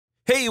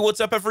Hey, what's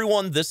up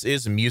everyone? This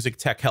is Music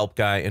Tech Help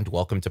Guy and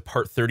welcome to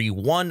part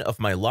 31 of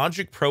my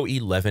Logic Pro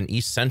 11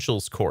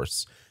 Essentials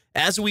course.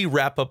 As we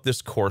wrap up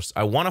this course,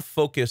 I want to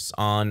focus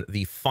on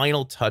the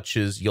final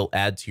touches you'll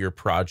add to your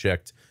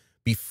project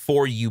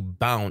before you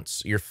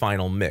bounce your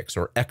final mix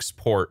or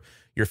export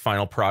your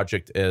final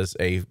project as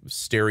a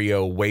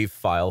stereo wave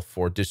file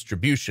for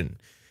distribution.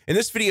 In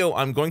this video,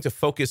 I'm going to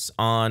focus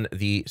on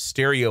the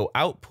stereo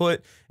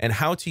output and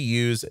how to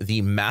use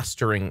the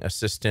mastering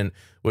assistant,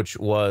 which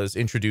was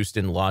introduced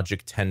in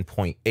Logic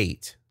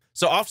 10.8.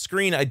 So off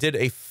screen, I did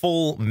a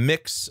full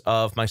mix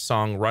of my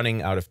song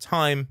Running Out of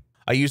Time.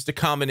 I used a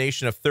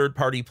combination of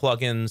third-party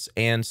plugins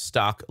and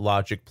stock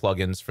Logic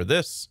plugins for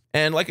this.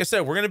 And like I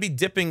said, we're going to be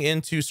dipping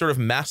into sort of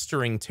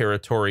mastering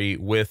territory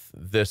with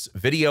this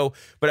video,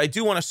 but I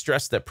do want to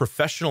stress that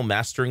professional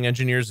mastering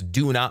engineers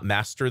do not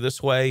master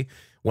this way.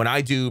 When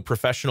I do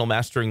professional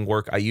mastering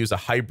work, I use a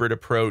hybrid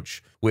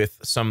approach with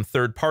some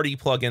third-party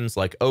plugins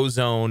like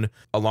Ozone,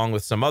 along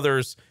with some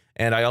others.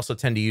 And I also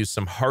tend to use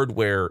some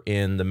hardware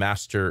in the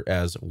master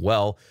as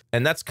well.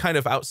 And that's kind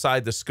of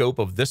outside the scope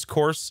of this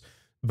course,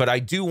 but I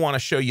do want to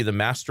show you the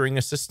mastering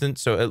assistant.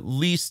 So at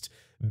least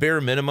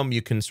bare minimum,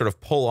 you can sort of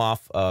pull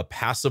off a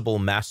passable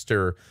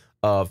master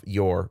of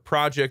your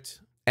project.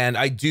 And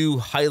I do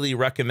highly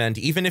recommend,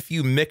 even if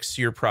you mix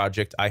your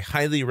project, I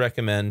highly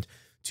recommend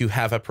to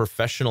have a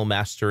professional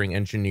mastering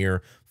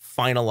engineer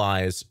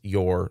finalize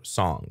your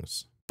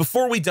songs.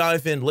 Before we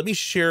dive in, let me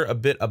share a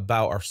bit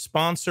about our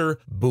sponsor,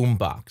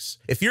 Boombox.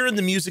 If you're in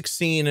the music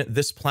scene,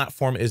 this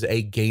platform is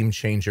a game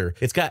changer.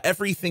 It's got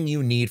everything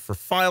you need for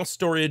file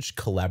storage,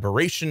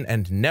 collaboration,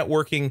 and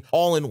networking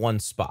all in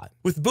one spot.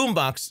 With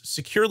Boombox,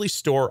 securely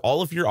store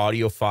all of your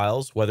audio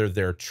files, whether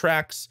they're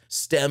tracks,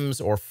 stems,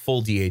 or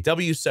full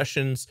DAW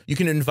sessions. You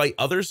can invite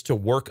others to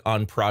work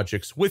on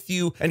projects with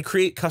you and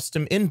create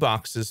custom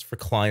inboxes for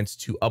clients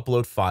to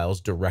upload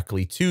files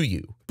directly to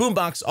you.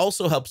 Boombox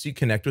also helps you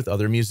connect with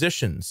other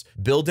musicians,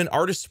 build an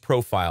artist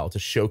profile to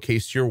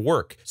showcase your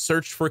work,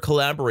 search for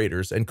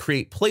collaborators, and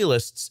create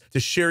playlists to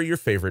share your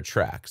favorite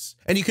tracks.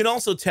 And you can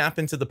also tap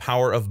into the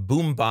power of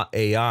Boombot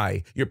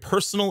AI, your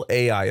personal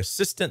AI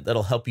assistant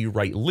that'll help you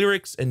write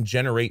lyrics and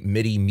generate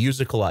MIDI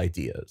musical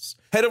ideas.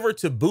 Head over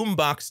to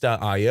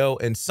boombox.io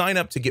and sign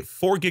up to get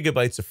 4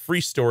 GB of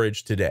free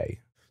storage today.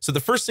 So the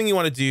first thing you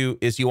want to do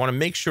is you want to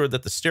make sure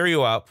that the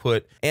stereo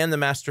output and the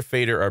master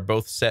fader are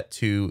both set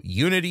to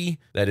unity,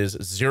 that is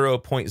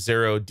 0.0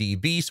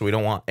 dB, so we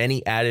don't want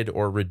any added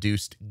or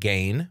reduced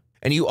gain.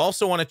 And you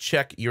also want to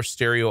check your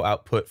stereo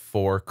output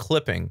for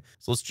clipping.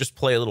 So let's just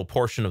play a little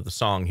portion of the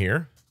song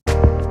here.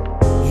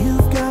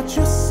 You've got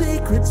your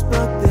secrets,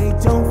 but they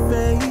don't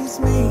faze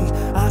me.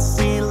 I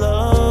see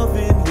love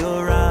in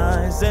your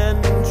eyes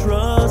and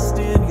trust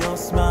in your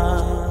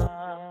smile.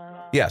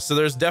 Yeah, so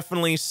there's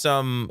definitely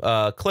some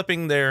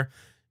clipping there.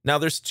 Now,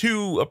 there's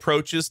two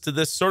approaches to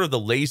this. Sort of the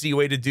lazy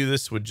way to do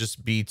this would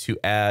just be to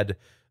add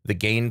the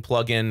gain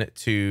plugin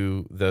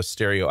to the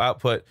stereo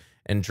output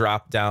and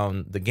drop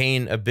down the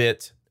gain a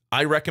bit.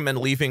 I recommend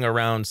leaving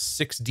around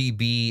 6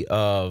 dB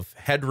of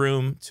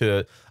headroom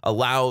to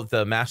allow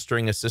the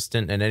mastering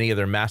assistant and any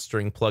other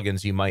mastering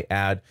plugins you might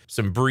add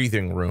some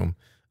breathing room.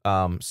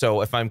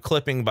 So if I'm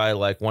clipping by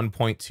like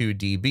 1.2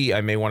 dB, I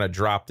may want to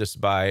drop this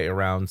by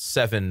around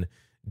 7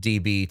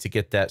 dB to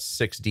get that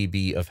 6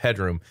 dB of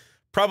headroom.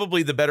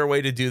 Probably the better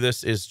way to do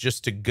this is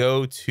just to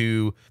go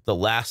to the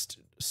last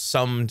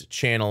summed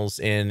channels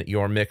in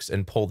your mix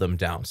and pull them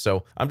down.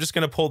 So I'm just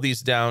going to pull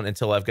these down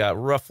until I've got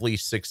roughly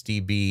 6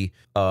 dB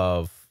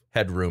of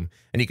headroom.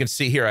 And you can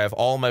see here I have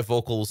all my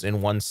vocals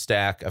in one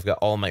stack. I've got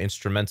all my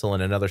instrumental in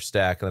another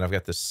stack, and then I've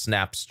got this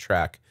snaps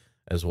track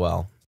as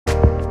well.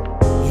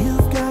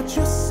 You've got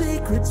your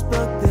secrets,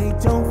 but they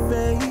don't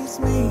faze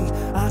me.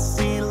 I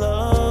see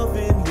love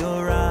in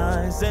your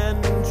eyes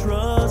and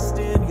trust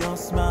in your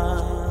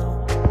smile.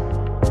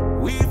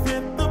 We've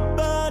hit the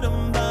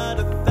bottom about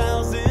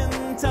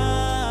 1,000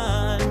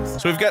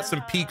 times. So we've got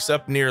some peaks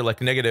up near like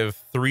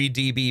 -3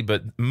 dB,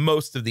 but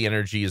most of the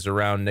energy is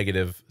around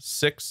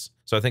 -6.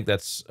 So I think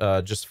that's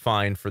just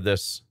fine for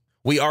this.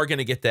 We are going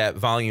to get that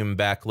volume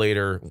back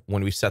later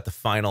when we set the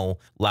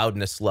final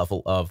loudness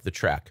level of the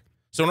track.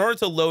 So in order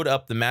to load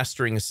up the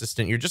mastering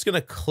assistant, you're just going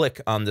to click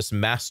on this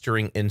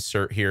mastering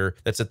insert here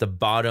that's at the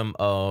bottom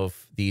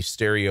of the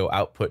stereo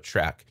output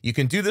track. You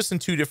can do this in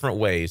 2 different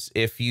ways.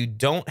 If you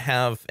don't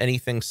have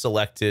anything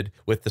selected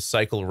with the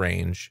cycle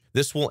range,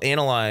 this will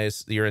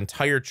analyze your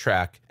entire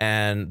track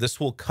and this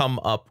will come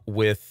up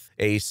with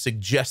a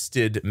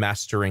suggested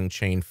mastering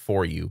chain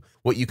for you.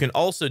 What you can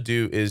also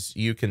do is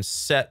you can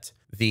set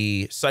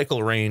the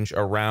cycle range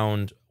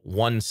around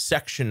one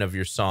section of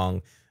your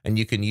song, and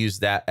you can use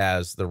that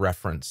as the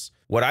reference.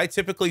 What I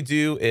typically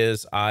do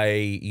is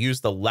I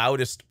use the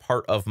loudest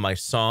part of my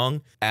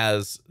song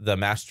as the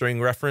mastering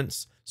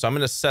reference. So I'm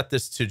going to set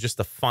this to just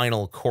the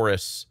final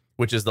chorus,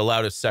 which is the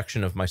loudest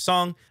section of my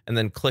song, and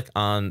then click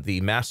on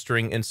the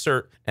mastering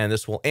insert, and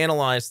this will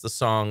analyze the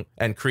song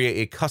and create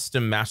a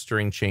custom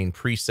mastering chain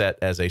preset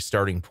as a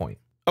starting point.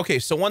 Okay,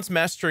 so once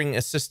Mastering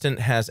Assistant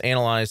has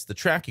analyzed the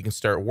track, you can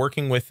start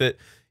working with it.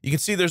 You can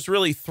see there's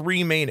really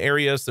three main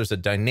areas. There's a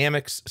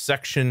dynamics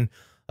section,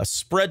 a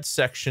spread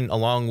section,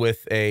 along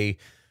with a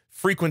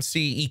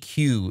frequency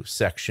EQ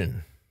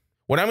section.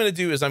 What I'm going to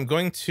do is I'm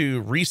going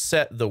to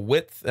reset the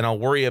width, and I'll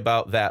worry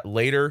about that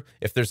later.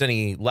 If there's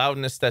any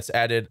loudness that's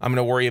added, I'm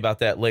going to worry about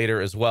that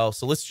later as well.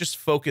 So let's just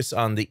focus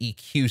on the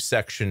EQ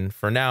section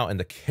for now and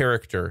the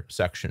character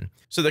section.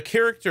 So the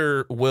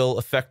character will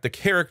affect the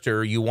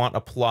character you want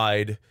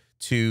applied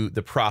to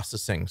the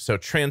processing. So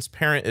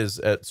transparent is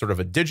sort of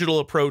a digital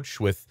approach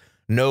with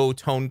no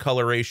tone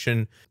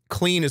coloration.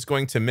 Clean is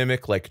going to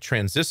mimic like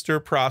transistor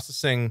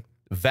processing.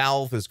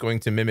 Valve is going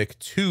to mimic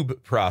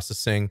tube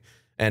processing.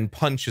 And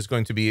punch is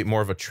going to be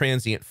more of a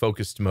transient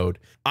focused mode.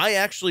 I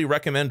actually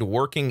recommend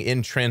working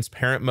in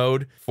transparent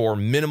mode for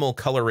minimal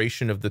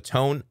coloration of the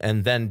tone,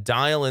 and then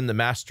dial in the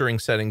mastering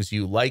settings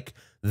you like,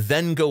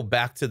 then go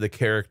back to the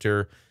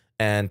character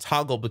and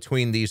toggle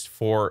between these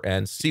four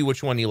and see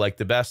which one you like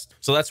the best.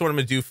 So that's what I'm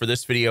gonna do for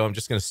this video. I'm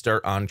just gonna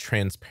start on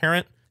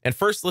transparent. And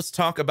first, let's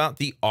talk about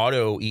the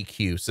auto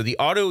EQ. So the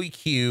auto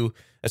EQ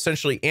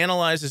essentially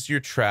analyzes your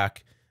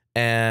track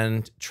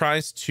and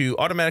tries to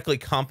automatically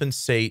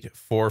compensate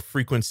for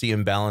frequency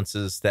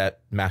imbalances that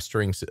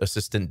Mastering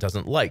Assistant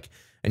doesn't like.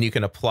 And you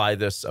can apply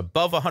this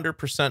above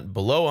 100%,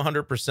 below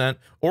 100%,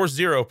 or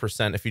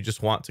 0% if you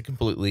just want to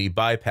completely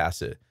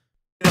bypass it.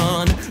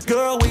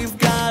 Girl, we've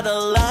gotta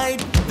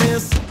light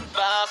this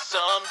by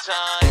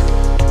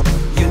sometime.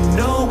 You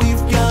know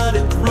we've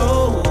gotta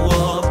grow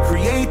up,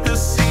 create the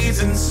seeds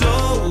and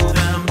sow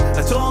them.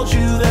 I told you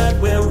that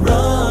we're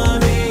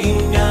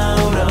running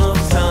out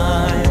of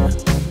time.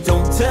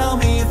 Don't tell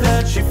me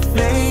that you're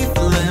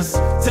faithless.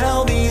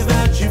 Tell me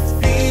that you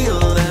feel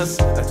less.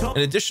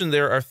 In addition,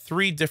 there are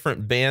three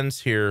different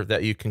bands here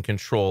that you can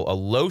control: a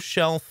low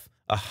shelf,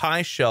 a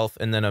high shelf,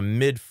 and then a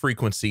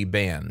mid-frequency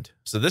band.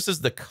 So this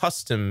is the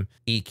custom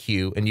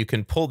EQ, and you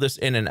can pull this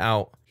in and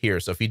out here.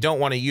 So if you don't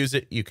want to use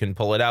it, you can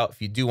pull it out.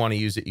 If you do want to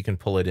use it, you can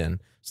pull it in.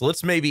 So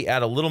let's maybe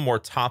add a little more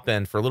top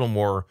end for a little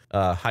more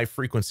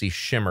high-frequency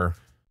shimmer.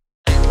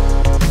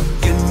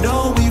 You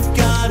know we've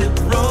got to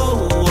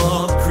grow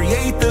up,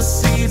 create the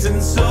seeds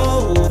and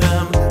sow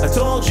them. I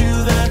told you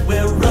that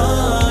we're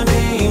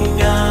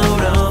running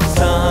out of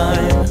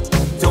time.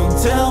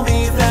 Don't tell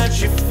me that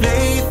you're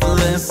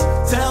faithless.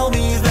 Tell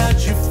me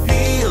that you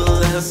feel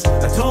less.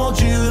 I told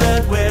you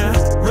that we're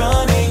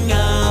running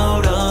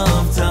out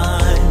of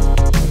time.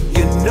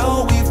 You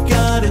know we've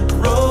got to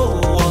grow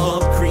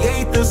up,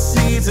 create the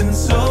seeds and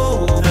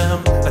sow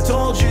them. I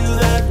told you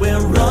that we're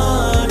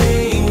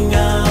running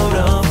out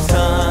of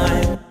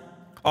time.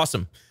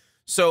 Awesome.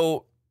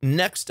 So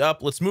next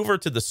up, let's move over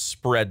to the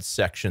spread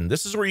section.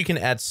 This is where you can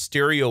add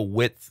stereo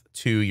width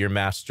to your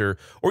master,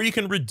 or you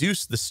can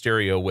reduce the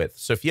stereo width.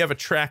 So if you have a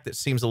track that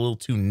seems a little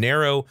too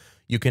narrow,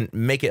 you can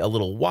make it a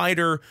little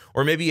wider,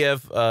 or maybe you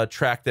have a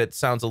track that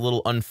sounds a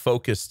little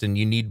unfocused and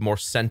you need more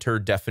center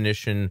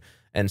definition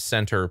and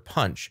center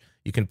punch.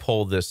 You can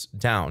pull this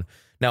down.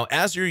 Now,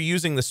 as you're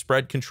using the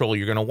spread control,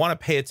 you're going to want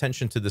to pay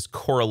attention to this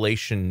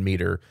correlation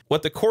meter.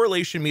 What the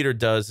correlation meter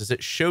does is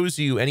it shows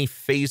you any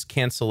phase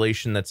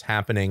cancellation that's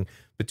happening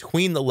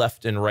between the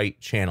left and right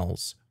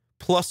channels.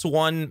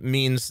 +1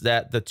 means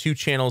that the two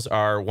channels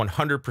are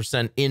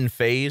 100% in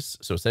phase,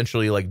 so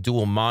essentially like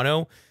dual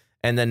mono.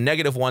 And then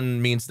 -1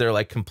 means they're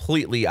like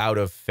completely out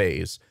of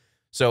phase.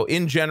 So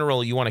in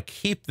general, you want to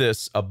keep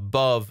this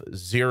above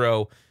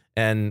 0,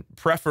 and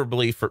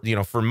preferably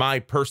for my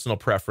personal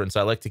preference,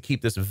 I like to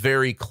keep this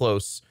very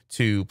close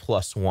to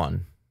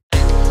 +1.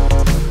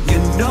 You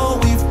know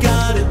we've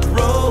got to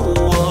grow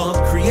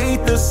up,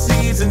 create the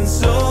seeds and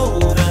sow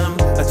them.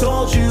 I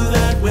told you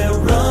that we're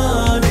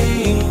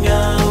running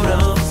out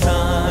of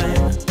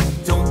time.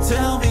 Don't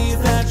tell me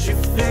that you're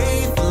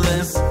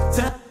faithless.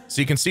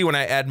 So you can see when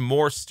I add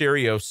more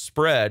stereo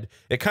spread,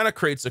 it kind of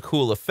creates a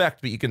cool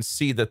effect, but you can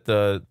see that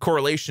the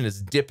correlation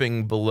is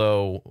dipping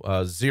below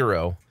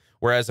 0.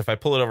 Whereas if I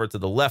pull it over to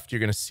the left, you're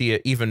going to see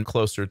it even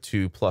closer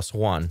to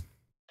 +1.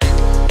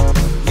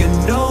 You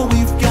know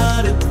we've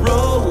got to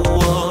grow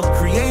up,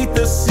 create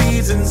the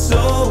seeds and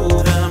sow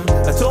them.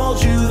 I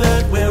told you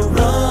that we're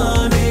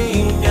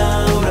running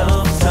out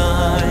of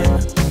time.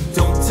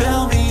 Don't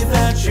tell me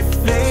that you're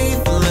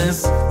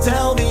faithless.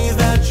 Tell me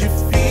that you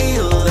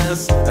feel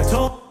less.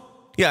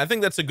 Yeah, I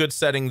think that's a good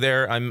setting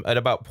there. I'm at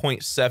about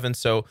 0.7,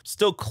 so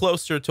still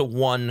closer to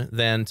 1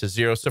 than to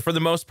 0. So for the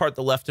most part,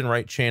 the left and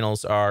right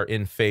channels are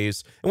in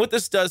phase. And what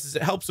this does is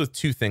it helps with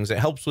two things. It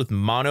helps with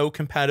mono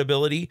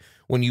compatibility.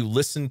 When you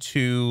listen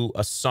to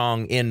a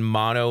song in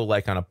mono,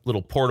 like on a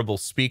little portable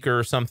speaker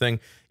or something,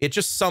 it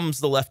just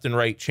sums the left and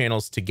right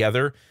channels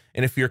together.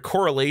 And if your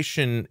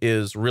correlation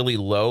is really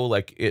low,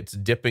 like it's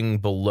dipping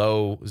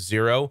below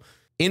 0,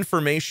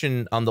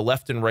 information on the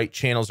left and right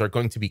channels are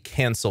going to be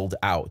canceled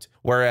out.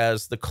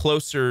 Whereas the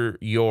closer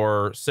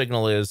your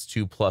signal is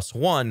to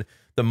 +1,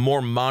 the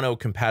more mono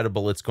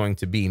compatible it's going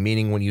to be,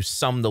 meaning when you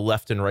sum the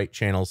left and right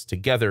channels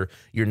together,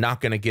 you're not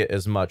going to get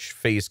as much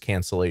phase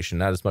cancellation,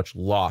 not as much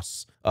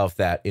loss of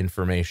that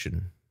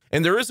information.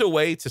 And there is a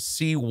way to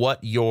see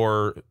what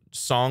your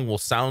song will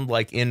sound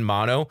like in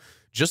mono.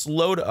 just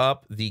load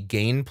up the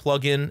gain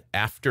plugin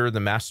after the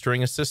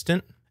mastering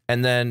assistant,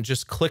 and then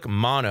just click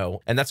mono,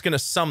 and that's going to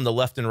sum the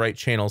left and right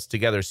channels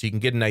together so you can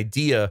get an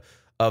idea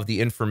of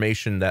the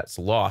information that's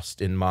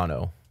lost in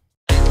mono.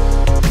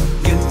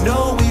 You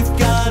know we've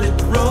got to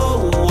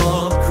grow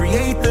up,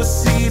 create the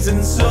seeds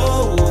and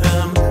sow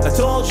them. I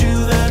told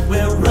you that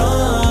we're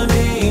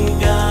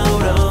running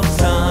out of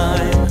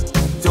time.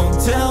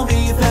 Don't tell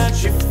me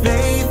that you're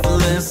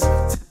faithless.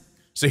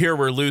 So here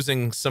we're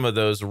losing some of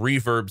those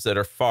reverbs that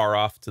are far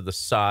off to the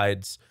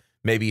sides.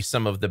 Maybe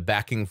some of the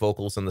backing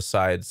vocals on the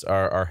sides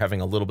are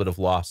having a little bit of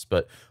loss,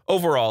 but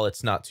overall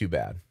it's not too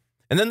bad.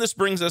 And then this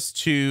brings us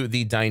to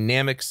the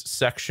dynamics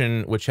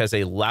section, which has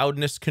a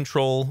loudness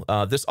control.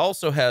 This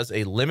also has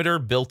a limiter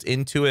built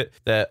into it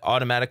that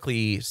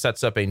automatically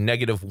sets up a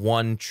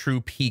 -1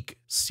 true peak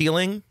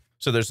ceiling.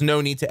 So there's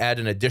no need to add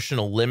an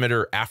additional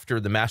limiter after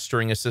the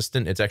mastering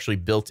assistant. It's actually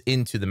built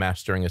into the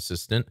mastering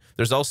assistant.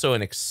 There's also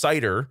an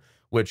exciter,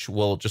 which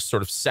will just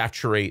sort of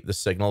saturate the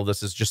signal.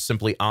 This is just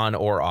simply on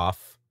or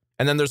off.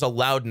 And then there's a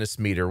loudness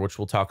meter, which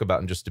we'll talk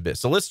about in just a bit.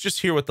 So let's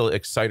just hear what the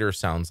exciter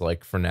sounds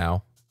like for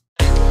now.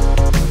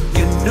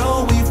 You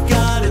know we've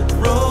got to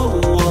grow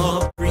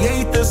up,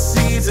 create the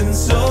seeds and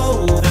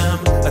sow them.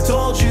 I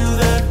told you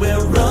that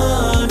we're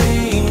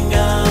running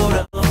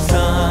out of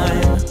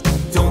time.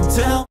 Don't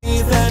tell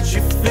me that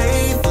you're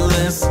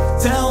faithless,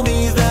 tell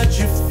me that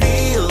you're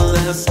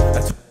fearless.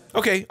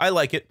 Okay, I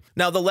like it.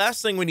 Now, the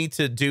last thing we need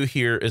to do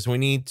here is we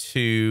need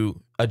to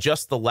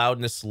adjust the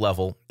loudness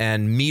level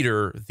and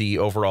meter the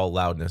overall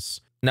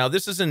loudness. Now,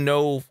 this is in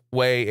no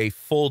way a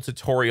full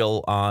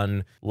tutorial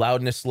on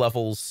loudness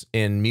levels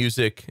in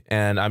music,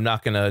 and I'm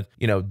not going to,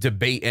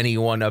 debate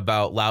anyone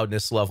about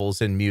loudness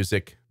levels in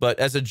music. But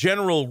as a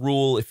general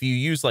rule, if you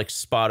use like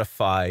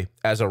Spotify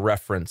as a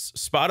reference,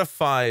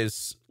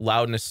 Spotify's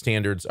loudness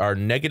standards are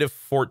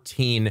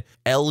 -14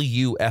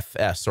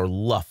 LUFS or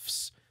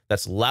LUFS.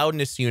 That's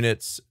loudness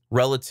units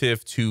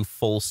relative to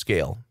full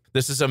scale.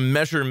 This is a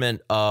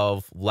measurement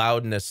of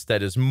loudness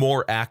that is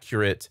more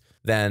accurate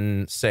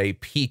than, say,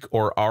 peak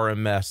or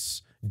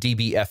RMS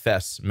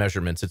dBFS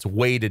measurements. It's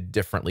weighted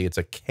differently. It's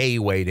a K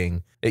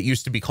weighting. It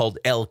used to be called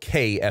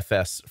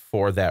LKFS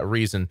for that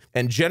reason.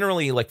 And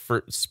generally, like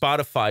for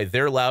Spotify,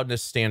 their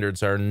loudness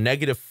standards are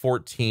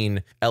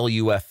 -14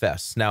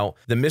 LUFS. Now,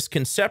 the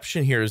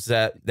misconception here is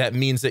that that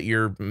means that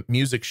your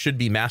music should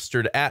be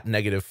mastered at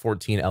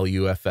 -14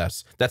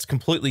 LUFS. That's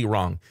completely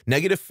wrong.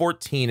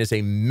 -14 is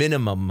a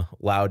minimum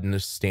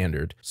loudness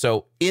standard.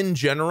 So in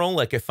general,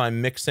 like if I'm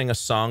mixing a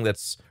song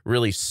that's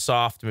really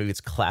soft, maybe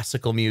it's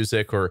classical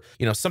music or,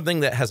 something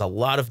that has a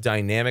lot of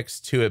dynamics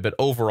to it, but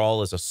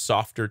overall is a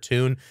softer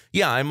tune,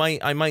 yeah, I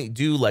might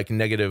do like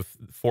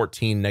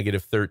 -14,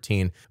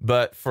 -13.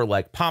 But for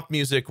like pop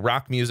music,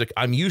 rock music,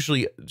 I'm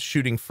usually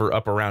shooting for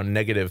up around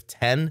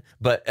 -10.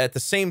 But at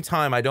the same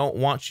time, I don't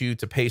want you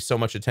to pay so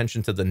much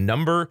attention to the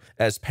number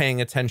as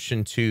paying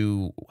attention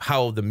to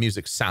how the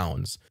music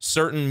sounds.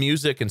 Certain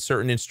music and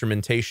certain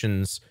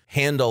instrumentations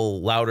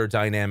handle louder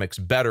dynamics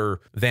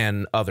better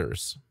than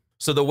others.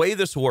 So the way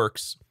this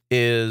works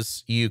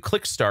is you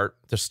click start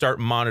to start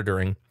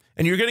monitoring,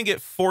 and you're going to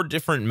get 4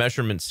 different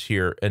measurements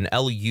here: an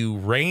LU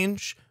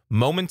range,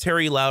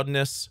 momentary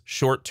loudness,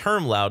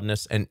 short-term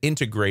loudness, and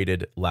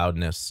integrated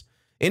loudness.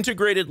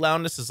 Integrated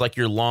loudness is like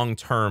your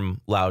long-term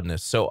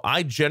loudness. So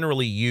I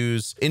generally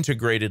use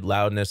integrated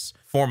loudness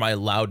for my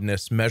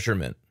loudness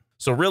measurement.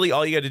 So really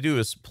all you got to do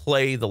is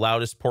play the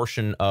loudest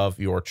portion of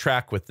your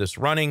track with this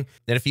running.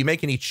 And if you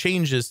make any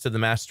changes to the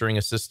mastering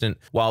assistant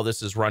while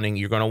this is running,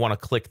 you're going to want to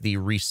click the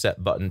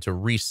reset button to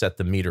reset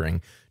the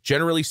metering.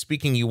 Generally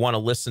speaking, you want to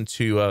listen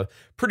to a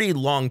pretty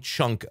long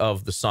chunk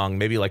of the song,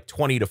 maybe like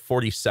 20 to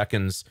 40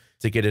 seconds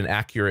to get an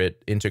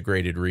accurate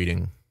integrated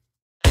reading.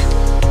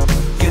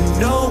 You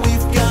know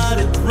we've got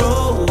to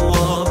grow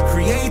up,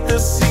 create the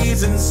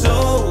seeds and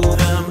sow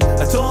them.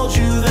 I told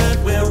you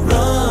that we're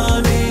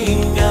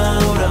running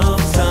out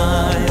of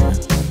time.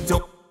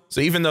 So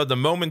even though the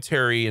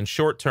momentary and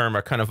short term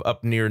are kind of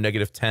up near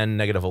 -10,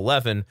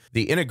 -11,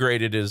 the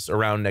integrated is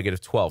around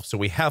 -12. So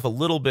we have a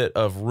little bit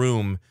of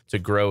room to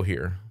grow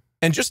here.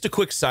 And just a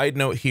quick side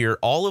note here,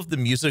 all of the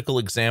musical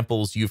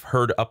examples you've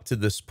heard up to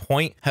this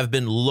point have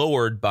been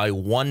lowered by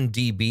 1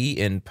 dB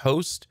in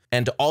post,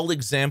 and all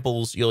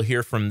examples you'll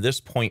hear from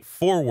this point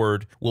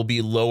forward will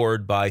be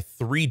lowered by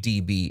 3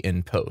 dB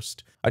in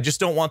post. I just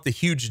don't want the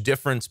huge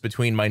difference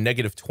between my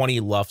 -20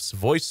 LUFS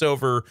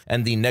voiceover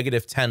and the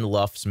 -10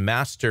 LUFS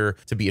master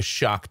to be a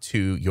shock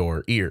to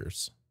your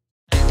ears.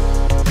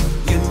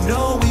 You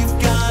know we've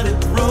got to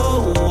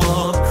grow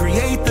up,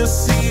 create the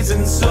seeds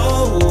and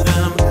sow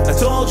them. I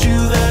told you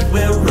that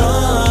we're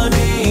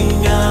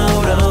running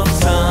out of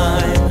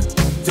time.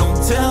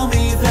 Don't tell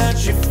me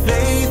that you're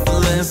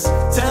faithless,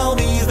 tell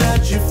me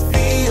that you're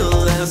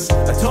fearless.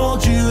 I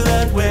told you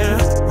that we're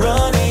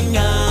running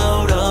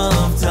out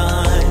of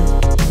time.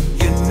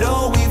 You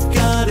know we've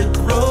got to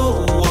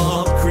grow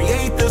up,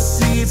 create the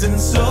seeds and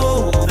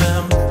sow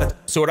them.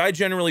 So what I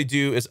generally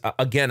do is,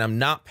 again, I'm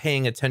not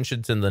paying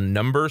attention to the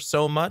number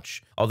so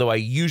much, although I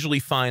usually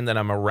find that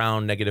I'm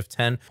around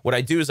 -10. What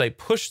I do is I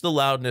push the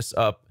loudness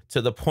up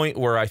to the point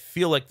where I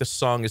feel like the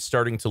song is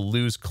starting to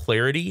lose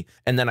clarity,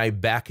 and then I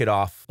back it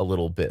off a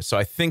little bit. So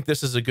I think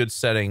this is a good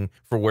setting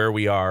for where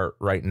we are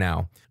right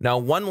now. Now,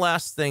 one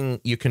last thing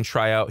you can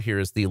try out here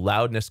is the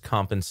loudness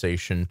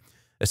compensation.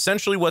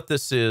 Essentially what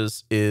this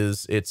is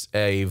it's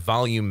a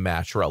volume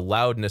match or a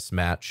loudness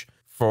match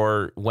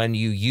for when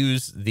you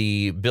use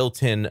the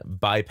built-in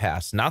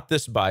bypass, not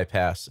this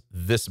bypass,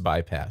 this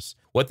bypass.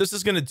 What this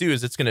is going to do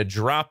is it's going to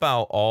drop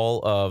out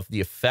all of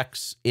the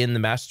effects in the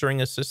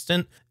mastering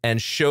assistant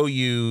and show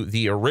you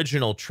the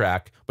original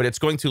track, but it's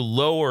going to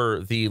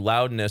lower the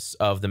loudness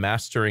of the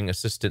mastering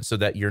assistant so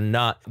that you're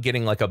not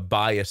getting like a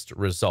biased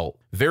result.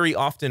 Very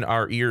often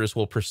our ears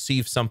will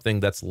perceive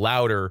something that's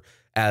louder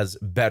as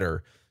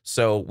better.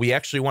 So we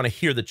actually want to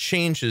hear the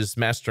changes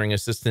mastering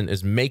assistant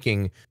is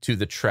making to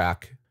the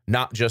track,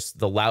 not just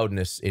the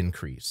loudness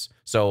increase.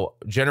 So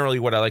generally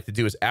what I like to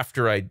do is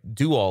after I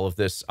do all of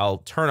this, I'll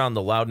turn on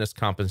the loudness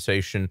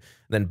compensation,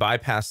 then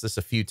bypass this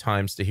a few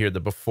times to hear the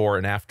before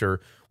and after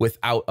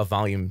without a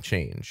volume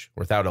change,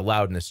 without a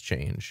loudness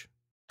change.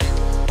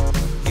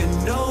 You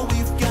know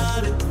we've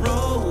got to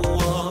grow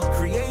up,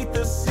 create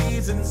the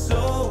seeds and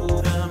sow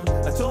them.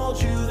 I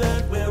told you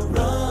that we're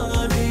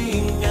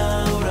running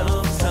out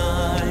of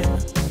time.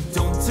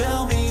 Don't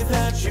tell me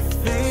that you're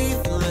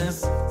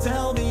faithless,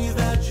 tell me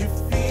that you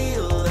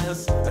feel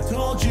less. I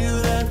told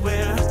you that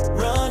we're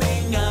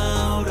running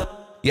out of...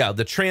 Yeah,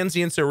 the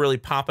transients are really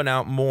popping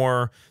out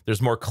more.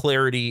 There's more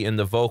clarity in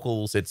the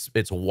vocals. It's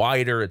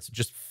wider, it's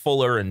just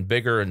fuller and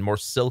bigger and more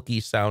silky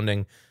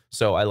sounding.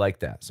 So I like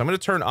that. So I'm going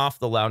to turn off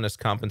the loudness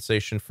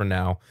compensation for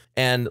now.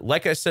 And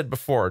like I said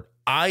before,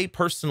 I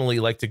personally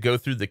like to go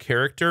through the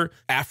character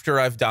after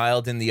I've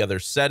dialed in the other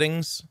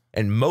settings.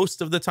 And most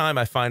of the time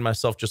I find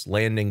myself just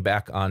landing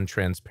back on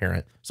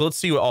transparent. So let's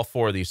see what all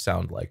four of these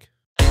sound like.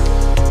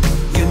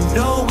 You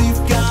know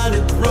we've got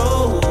to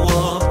grow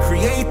up,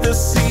 create the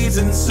seeds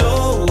and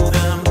sow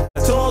them. I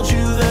told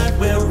you that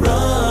we're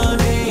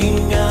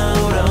running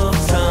out of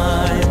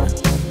time.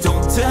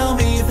 Don't tell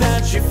me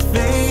that you're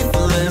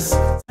faithless,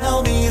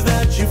 tell me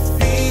that you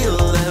feel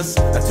less.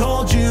 I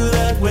told you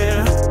that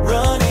we're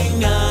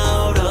running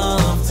out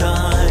of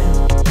time.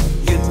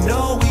 You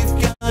know we've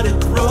got to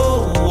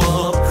grow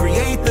up,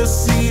 create the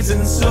seeds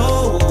and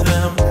sow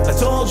them. I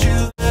told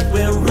you that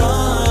we're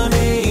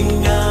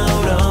running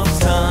out of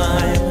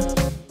time.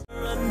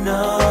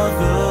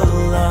 Another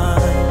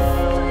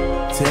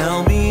life.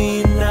 Tell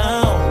me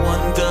now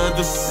under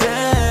the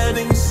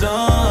setting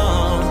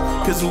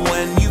sun, 'cause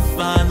when you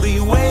finally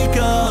wake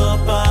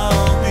up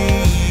I'll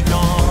be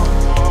gone.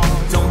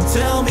 Don't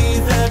tell me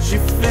that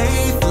you're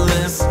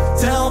faithless,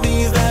 tell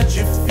me that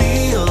you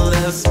feel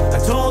less. I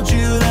told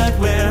you that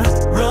we're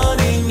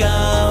running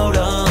out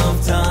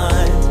of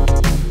time.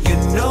 You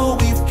know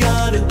we've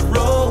got to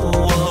grow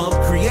up,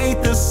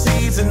 create the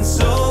seeds and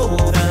sow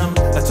them.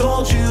 I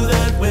told you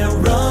that we're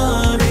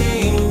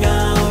running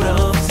out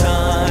of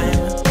time.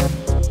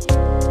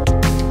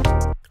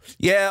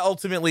 Yeah,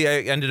 ultimately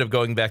I ended up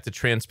going back to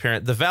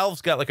transparent. The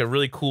valve's got like a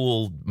really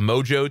cool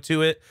mojo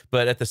to it,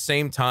 but at the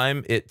same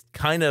time, it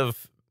kind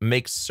of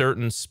makes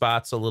certain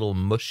spots a little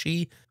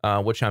mushy,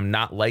 which I'm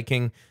not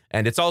liking.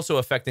 And it's also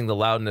affecting the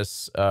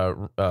loudness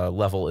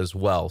level as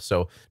well.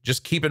 So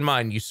just keep in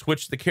mind, you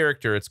switch the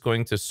character, it's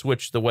going to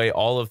switch the way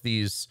all of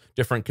these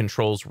different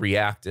controls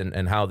react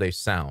and how they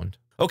sound.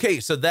 Okay,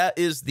 so that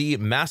is the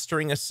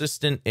mastering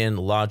assistant in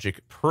Logic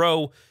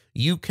Pro.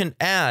 You can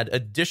add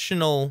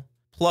additional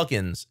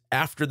plugins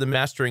after the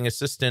mastering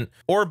assistant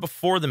or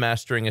before the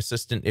mastering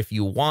assistant if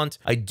you want.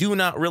 I do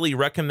not really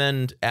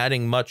recommend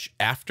adding much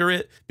after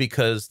it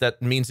because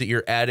that means that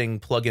you're adding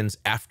plugins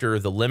after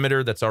the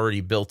limiter that's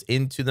already built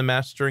into the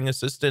mastering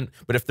assistant.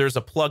 But if there's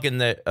a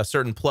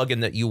certain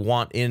plugin that you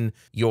want in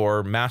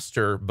your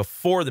master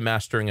before the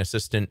mastering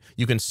assistant,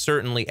 you can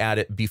certainly add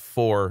it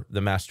before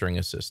the mastering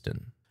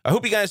assistant. I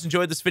hope you guys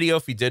enjoyed this video.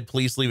 If you did,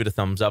 please leave it a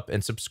thumbs up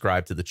and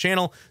subscribe to the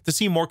channel to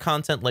see more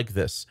content like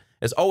this.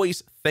 As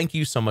always, thank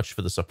you so much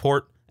for the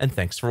support, and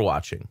thanks for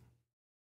watching.